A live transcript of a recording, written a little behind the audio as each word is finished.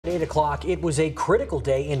8 o'clock, it was a critical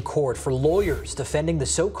day in court for lawyers defending the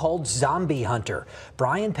so-called zombie hunter.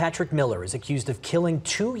 Bryan Patrick Miller is accused of killing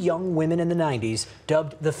 2 young women in the 90s,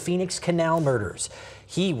 dubbed the Phoenix Canal murders.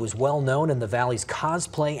 He was well known in the Valley's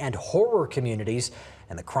cosplay and horror communities,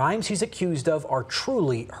 and the crimes he's accused of are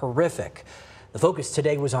truly horrific. The focus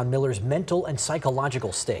today was on Miller's mental and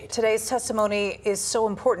psychological state. Today's testimony is so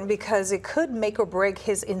important because it could make or break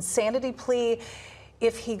his insanity plea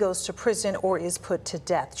if he goes to prison or is put to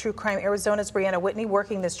death. True Crime Arizona's Brianna Whitney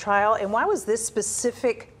working this trial. And why was this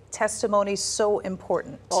specific testimony so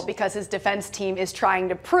important? Well, because his defense team is trying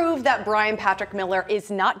to prove that Bryan Patrick Miller is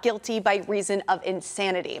not guilty by reason of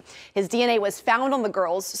insanity. His DNA was found on the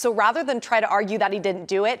girls, so rather than try to argue that he didn't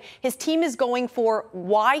do it, his team is going for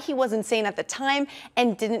why he was insane at the time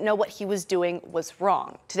and didn't know what he was doing was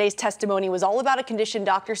wrong. Today's testimony was all about a condition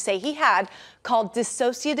doctors say he had called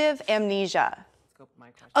dissociative amnesia.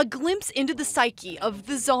 A glimpse into the psyche of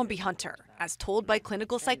the zombie hunter, as told by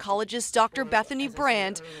clinical psychologist Dr. Bethany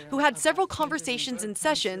Brand, who had several conversations and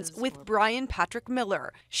sessions with Bryan Patrick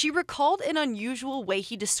Miller. She recalled an unusual way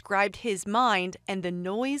he described his mind and the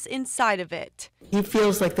noise inside of it. He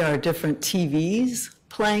feels like there are different TVs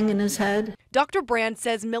playing in his head. Dr. Brand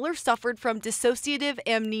says Miller suffered from dissociative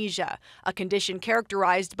amnesia, a condition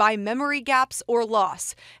characterized by memory gaps or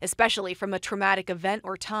loss, especially from a traumatic event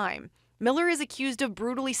or time. Miller is accused of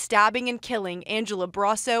brutally stabbing and killing Angela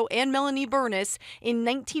Brasso and Melanie Bernis in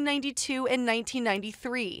 1992 and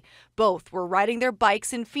 1993. Both were riding their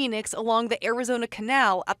bikes in Phoenix along the Arizona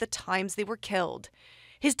Canal at the times they were killed.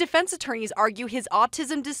 His defense attorneys argue his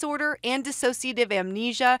autism disorder and dissociative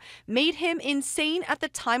amnesia made him insane at the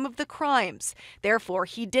time of the crimes. Therefore,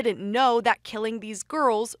 he didn't know that killing these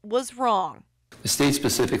girls was wrong. The state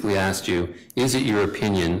specifically asked you, is it your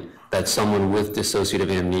opinion that someone with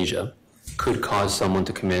dissociative amnesia could cause someone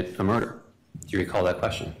to commit a murder? Do you recall that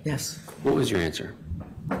question? Yes. What was your answer?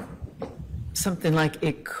 Something like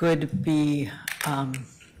it could be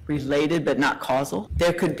related but not causal.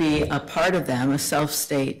 There could be a part of them, a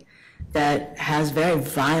self-state, that has very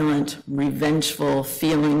violent, revengeful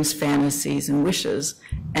feelings, fantasies, and wishes,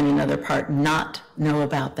 and another part not know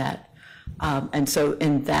about that. And so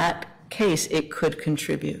in that case, it could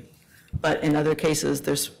contribute. But in other cases,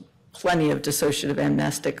 there's plenty of dissociative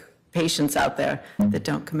amnestic patients out there that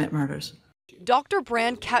don't commit murders. Dr.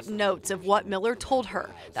 Brand kept notes of what Miller told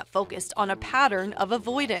her that focused on a pattern of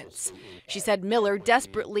avoidance. She said Miller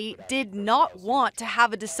desperately did not want to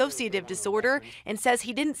have a dissociative disorder and says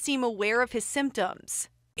he didn't seem aware of his symptoms.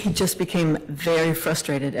 He just became very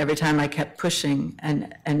frustrated every time I kept pushing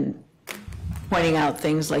and pointing out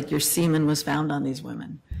things like your semen was found on these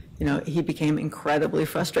women. You know, he became incredibly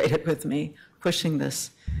frustrated with me pushing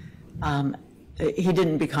this. He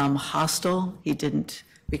didn't become hostile, he didn't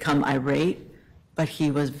become irate, but he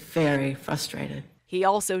was very frustrated. He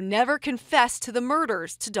also never confessed to the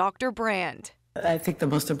murders to Dr. Brand. I think the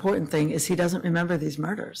most important thing is he doesn't remember these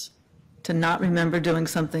murders. To not remember doing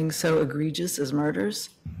something so egregious as murders,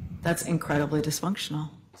 that's incredibly dysfunctional.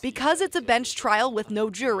 Because it's a bench trial with no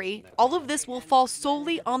jury, all of this will fall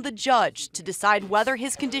solely on the judge to decide whether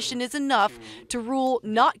his condition is enough to rule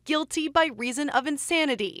not guilty by reason of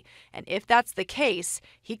insanity. And if that's the case,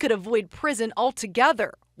 he could avoid prison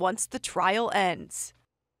altogether once the trial ends.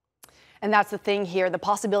 And that's the thing here. The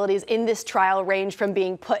possibilities in this trial range from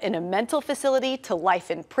being put in a mental facility to life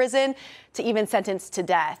in prison to even sentenced to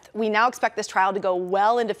death. We now expect this trial to go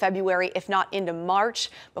well into February, if not into March,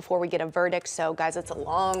 before we get a verdict. So, guys, it's a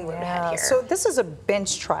long road ahead here. So this is a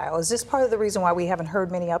bench trial. Is this part of the reason why we haven't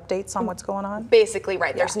heard many updates on what's going on? Basically,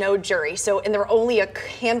 right. There's no jury. So, and there were only a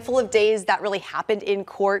handful of days that really happened in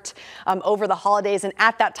court over the holidays. And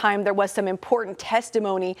at that time, there was some important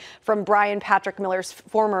testimony from Bryan Patrick Miller's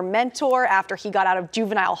former mentor after he got out of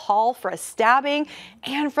juvenile hall for a stabbing,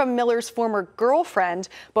 and from Miller's former girlfriend.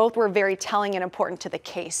 Both were very telling and important to the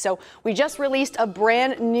case. So we just released a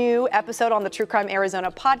brand new episode on the True Crime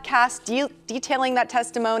Arizona podcast detailing that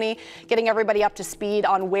testimony, getting everybody up to speed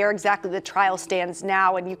on where exactly the trial stands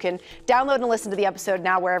now. And you can download and listen to the episode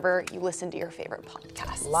now wherever you listen to your favorite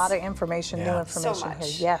podcasts. A lot of information, new information so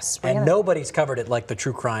much here. Yes. And nobody's covered it like the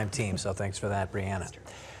True Crime team, so thanks for that, Brianna.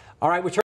 All right, we turn